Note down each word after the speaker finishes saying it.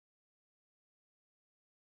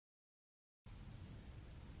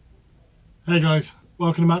Hey guys,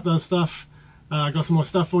 welcome to Matt Does Stuff. I got some more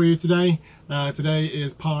stuff for you today. Today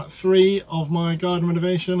is part 3 of my garden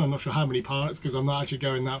renovation. I'm not sure how many parts because I'm not actually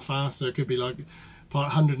going that fast, so it could be like part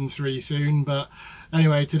 103 soon. But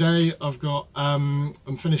anyway, today I've got I'm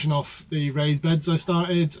finishing off the raised beds I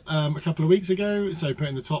started a couple of weeks ago. So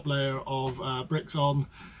putting the top layer of bricks on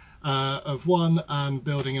of one and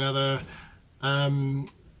building another.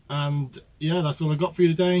 And yeah, that's all I've got for you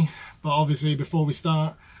today. But obviously before we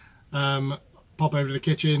start, pop over to the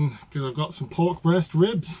kitchen because I've got some pork breast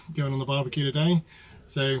ribs going on the barbecue today.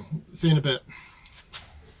 So see you in a bit.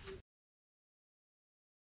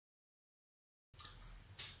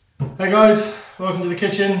 Hey guys, welcome to the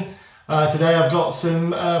kitchen. Today I've got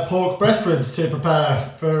some pork breast ribs to prepare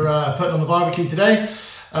for putting on the barbecue today.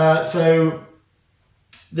 So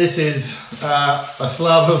this is a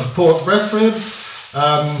slab of pork breast rib.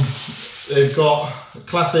 They've got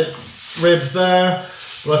classic ribs there.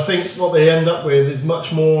 But I think what they end up with is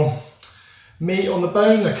much more meat on the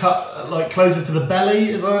bone. They're cut like closer to the belly,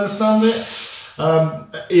 as I understand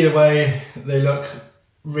it. Either way, they look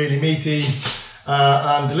really meaty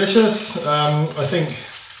and delicious. I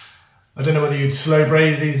don't know whether you'd slow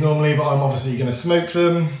braise these normally, but I'm obviously going to smoke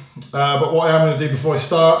them. But what I am going to do before I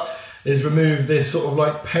start is remove this sort of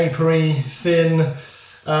like papery, thin bit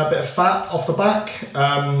of fat off the back,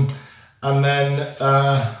 and then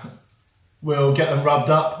we'll get them rubbed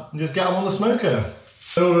up and just get them on the smoker.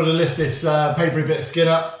 In order to lift this papery bit of skin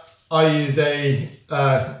up, I use a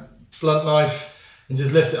blunt knife and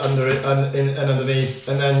just lift it under it and underneath,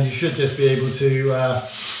 and then you should just be able to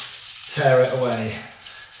tear it away.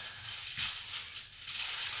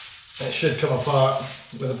 It should come apart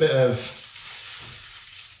with a bit of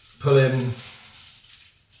pulling.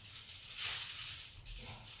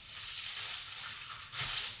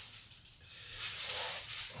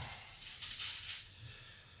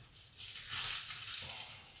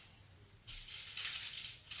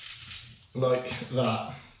 Like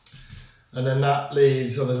that, and then that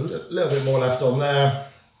leaves, so there's a little bit more left on there,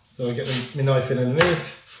 so I get my knife in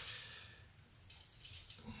underneath.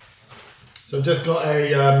 So I've just got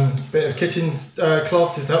a bit of kitchen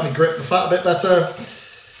cloth just to help me grip the fat a bit better,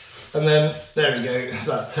 and then there we go,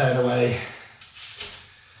 so that's tearing away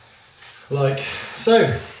like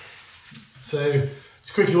so. So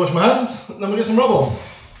just quickly wash my hands and then we'll get some rub on.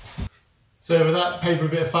 So with that paper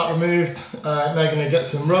bit of fat removed, now going to get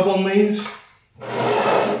some rub on these.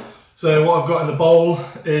 So what I've got in the bowl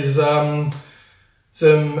is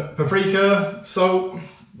some paprika, salt,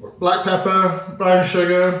 black pepper, brown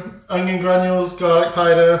sugar, onion granules, garlic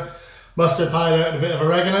powder, mustard powder and a bit of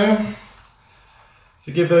oregano.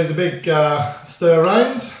 So give those a big stir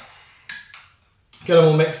around, get them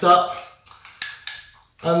all mixed up,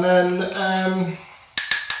 and then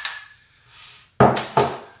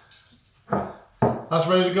that's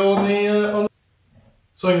ready to go on the.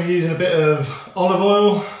 So I'm going to be using a bit of olive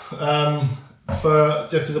oil for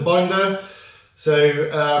just as a binder. So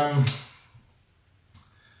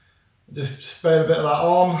just spread a bit of that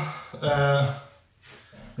on. I'm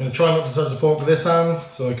going to try not to touch the pork with this hand,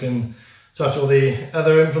 so I can touch all the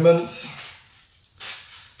other implements.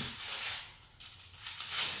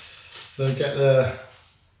 So get the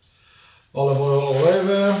olive oil all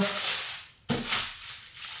over.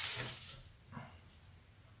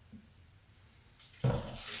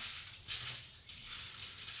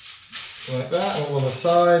 Like that, all on the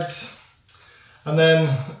sides, and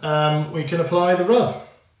then we can apply the rub.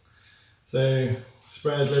 So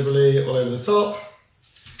spread liberally all over the top,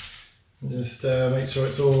 just make sure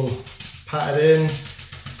it's all patted in.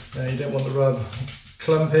 You don't want the rub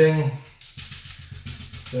clumping,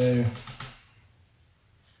 so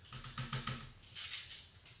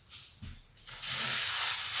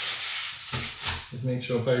just make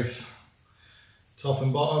sure both top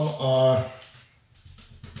and bottom are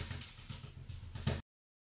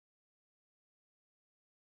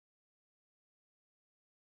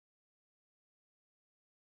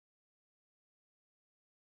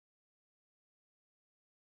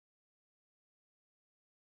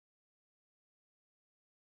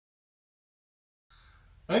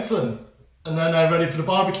excellent. And then they're ready for the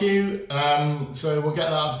barbecue. So we'll get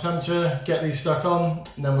that up to temperature, get these stuck on,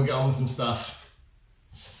 and then we'll get on with some stuff.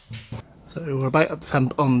 So we're about up to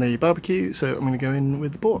temp on the barbecue, so I'm going to go in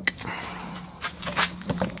with the pork.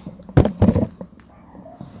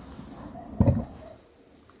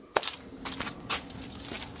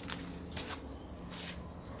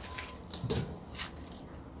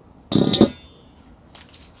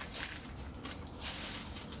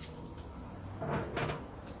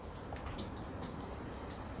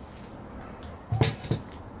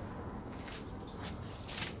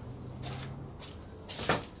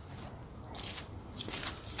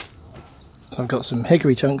 I've got some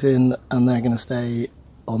hickory chunks in, and they're going to stay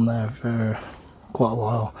on there for quite a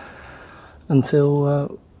while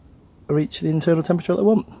until I reach the internal temperature that I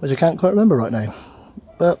want, which I can't quite remember right now.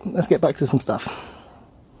 But let's get back to some stuff.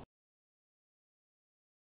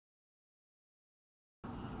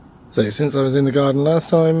 So since I was in the garden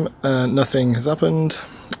last time, nothing has happened.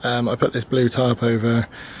 I put this blue tarp over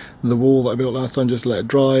the wall that I built last time just to let it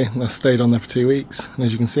dry, and I stayed on there for 2 weeks. And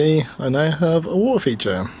as you can see, I now have a water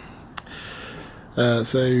feature.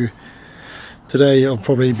 So today I'll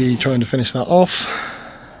probably be trying to finish that off,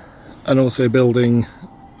 and also building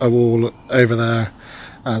a wall over there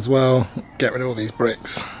as well, get rid of all these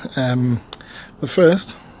bricks. But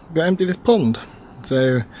first, I'm going to empty this pond,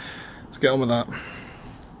 so let's get on with that.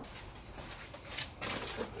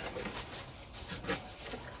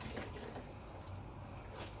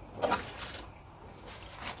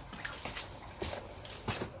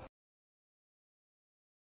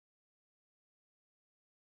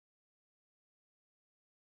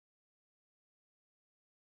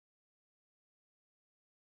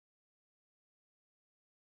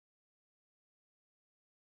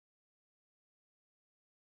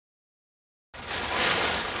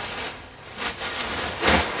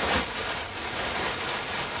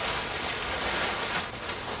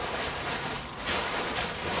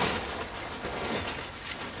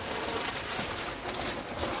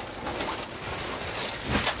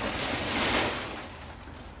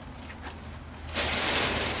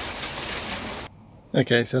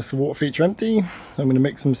 Okay, so that's the water feature empty. I'm going to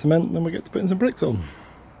mix some cement, and then we'll get to putting some bricks on.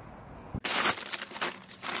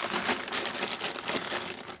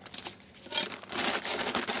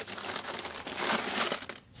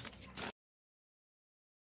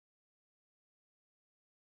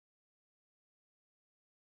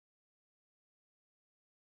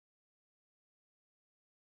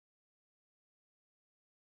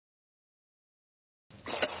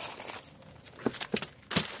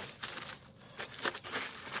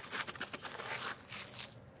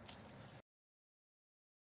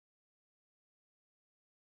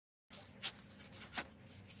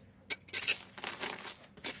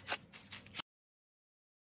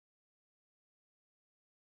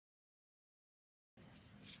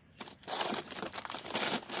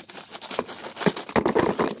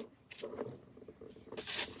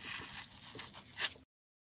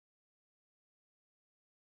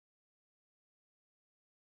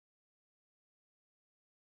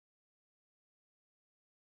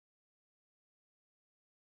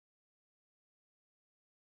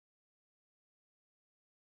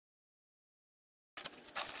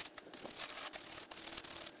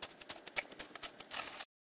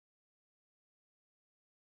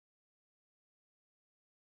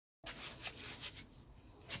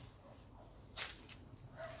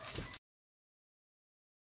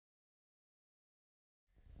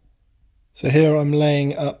 So here I'm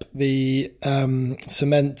laying up the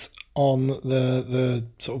cement on the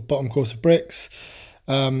sort of bottom course of bricks,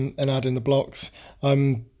 and adding the blocks.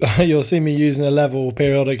 You'll see me using a level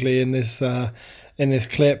periodically in this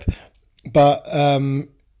clip, but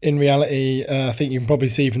in reality, I think you can probably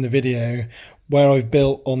see from the video where I've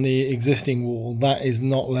built on the existing wall, that is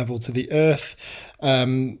not level to the earth.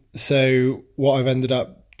 So what I've ended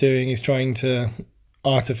up doing is trying to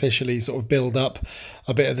artificially sort of build up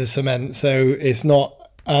a bit of the cement, so it's not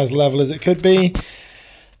as level as it could be,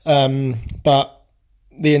 but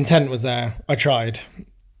the intent was there. I tried.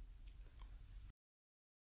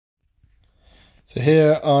 So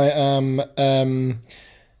here I am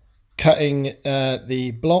cutting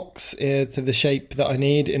the blocks to the shape that I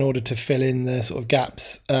need in order to fill in the sort of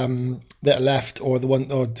gaps that are left, or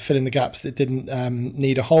to fill in the gaps that didn't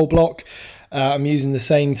need a whole block. I'm using the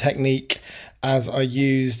same technique as I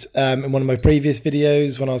used in one of my previous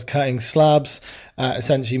videos when I was cutting slabs,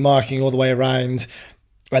 essentially marking all the way around,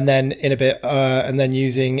 and then and then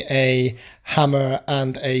using a hammer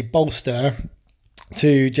and a bolster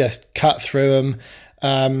to just cut through them,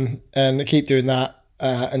 and keep doing that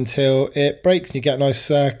until it breaks and you get a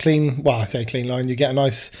nice clean, well, I say clean line, you get a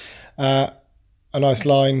nice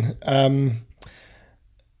line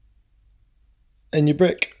in your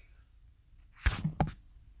brick.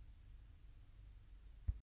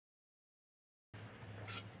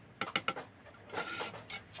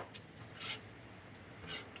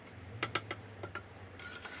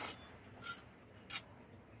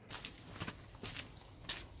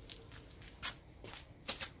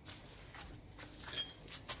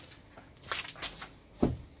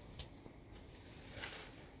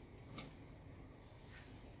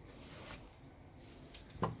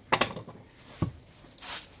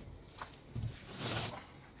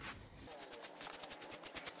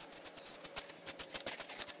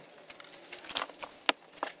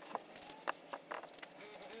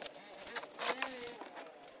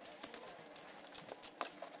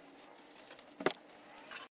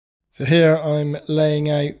 So here I'm laying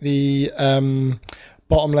out the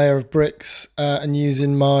bottom layer of bricks and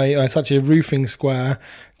using my, it's actually a roofing square,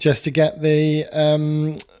 just to get the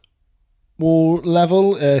wall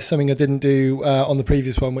level, something I didn't do on the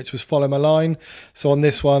previous one, which was follow my line. So on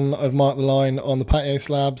this one I've marked the line on the patio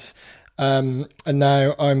slabs, and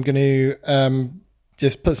now I'm going to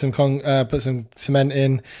just put some cement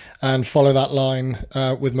in and follow that line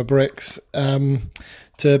with my bricks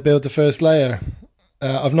to build the first layer.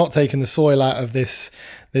 I've not taken the soil out of this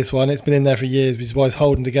one. It's been in there for years, which is why it's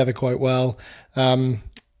holding together quite well. I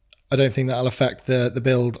don't think that'll affect the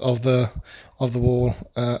build of the wall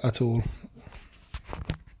at all.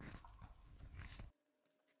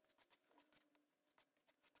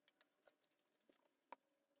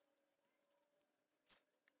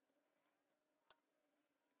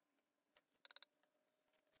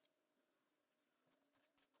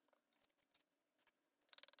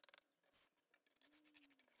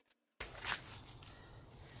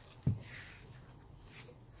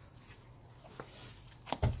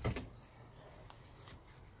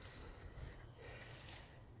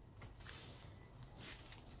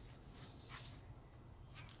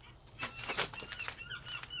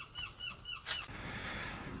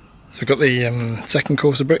 So I've got the second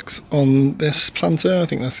course of bricks on this planter. I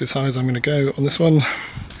think that's as high as I'm going to go on this one. You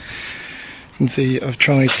can see I've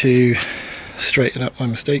tried to straighten up my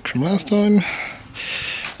mistake from last time,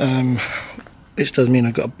 which does mean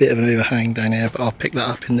I've got a bit of an overhang down here, but I'll pick that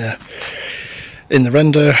up in the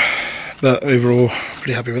render. But overall,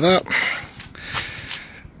 pretty happy with that.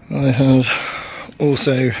 I have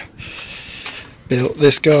also built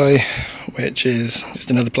this guy, which is just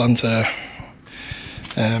another planter.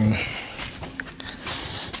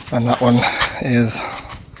 And that one is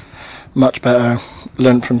much better.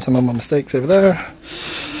 Learned from some of my mistakes over there,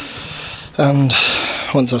 and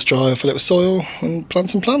once that's dry I'll fill it with soil and plant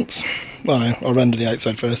some plants. Well, no, I'll render the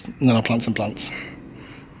outside first and then I'll plant some plants.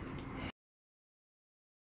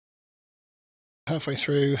 Halfway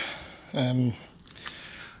through,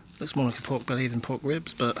 looks more like a pork belly than pork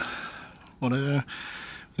ribs, but whatever. I'm going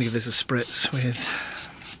to give this a spritz with,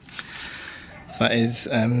 so that is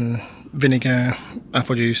vinegar,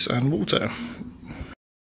 apple juice and water.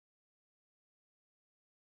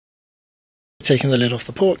 Taking the lid off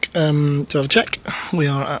the pork to have a check. We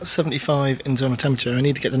are at 75 internal temperature. I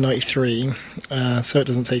need to get to 93 so it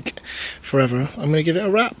doesn't take forever. I'm going to give it a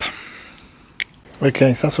wrap.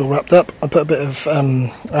 Okay, so that's all wrapped up. I put a bit of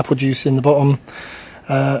apple juice in the bottom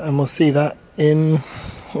and we'll see that in,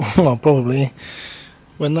 well, probably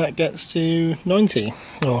when that gets to 90.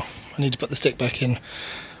 Oh, I need to put the stick back in,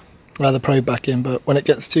 the probe back in, but when it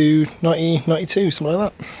gets to 90, 92, something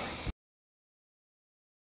like that.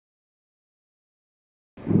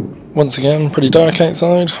 Once again, pretty dark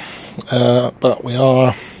outside, but we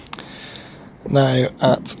are now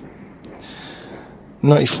at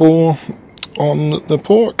 94 on the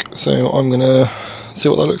pork, so I'm going to see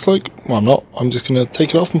what that looks like. Well, I'm not, I'm just going to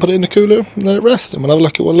take it off and put it in the cooler and let it rest, and we'll have a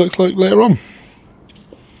look at what it looks like later on.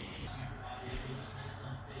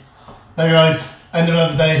 Hey guys, end of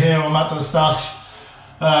another day here on Matt Does Stuff.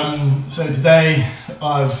 So today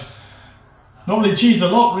I've not really achieved a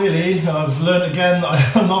lot really. I've learned again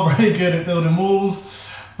that I'm not very good at building walls,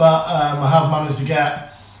 but I have managed to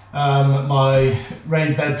get my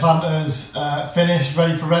raised bed planters finished,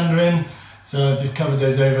 ready for rendering. So I've just covered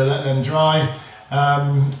those over, let them dry.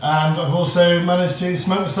 And I've also managed to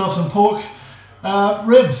smoke myself some pork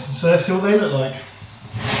ribs, so let's see what they look like.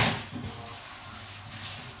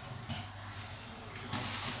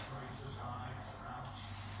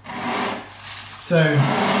 So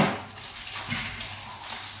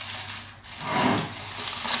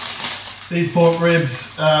these pork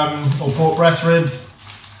ribs, or pork breast ribs,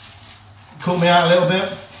 caught me out a little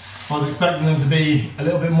bit. I was expecting them to be a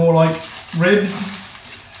little bit more like ribs,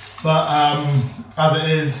 but as it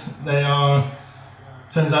is, they are,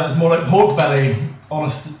 turns out it's more like pork belly on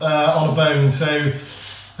a bone. So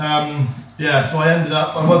yeah, so I ended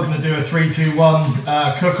up, I was going to do a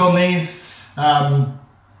 3-2-1 cook on these,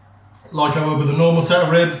 like I would with a normal set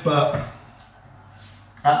of ribs, but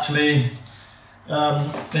actually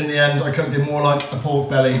in the end I cooked it more like a pork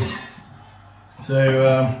belly.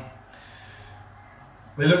 So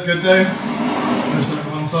they look good though. Just look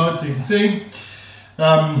at one side so you can see.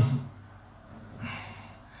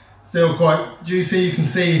 Still quite juicy. You can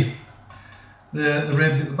see the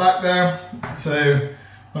ribs at the back there. So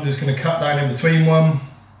I'm just going to cut down in between one.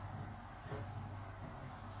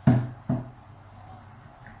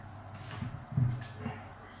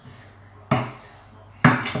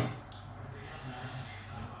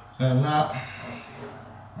 And that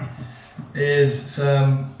is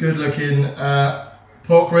some good looking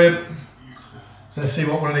pork rib. So let's see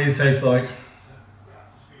what one of these tastes like.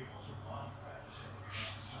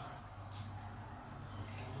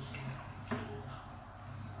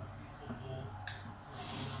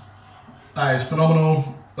 That is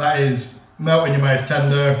phenomenal. That is melt in your mouth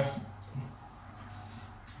tender.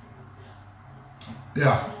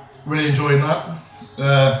 Yeah, really enjoying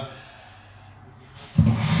that.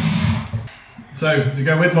 So to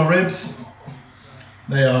go with my ribs,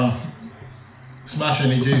 they are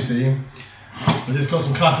smashingly juicy. I've just got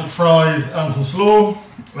some classic fries and some slaw,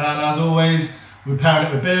 and as always we're pairing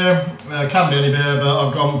it with beer. Can be any beer, but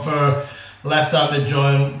I've gone for Left-Handed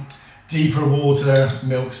Giant Deeper Water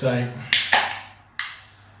Milk Stout.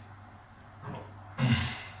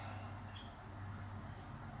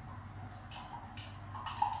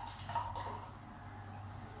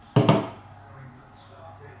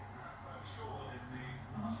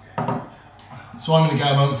 So I'm going to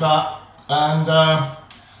go amongst that, and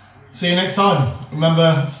see you next time.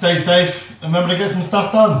 Remember, stay safe, and remember to get some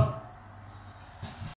stuff done.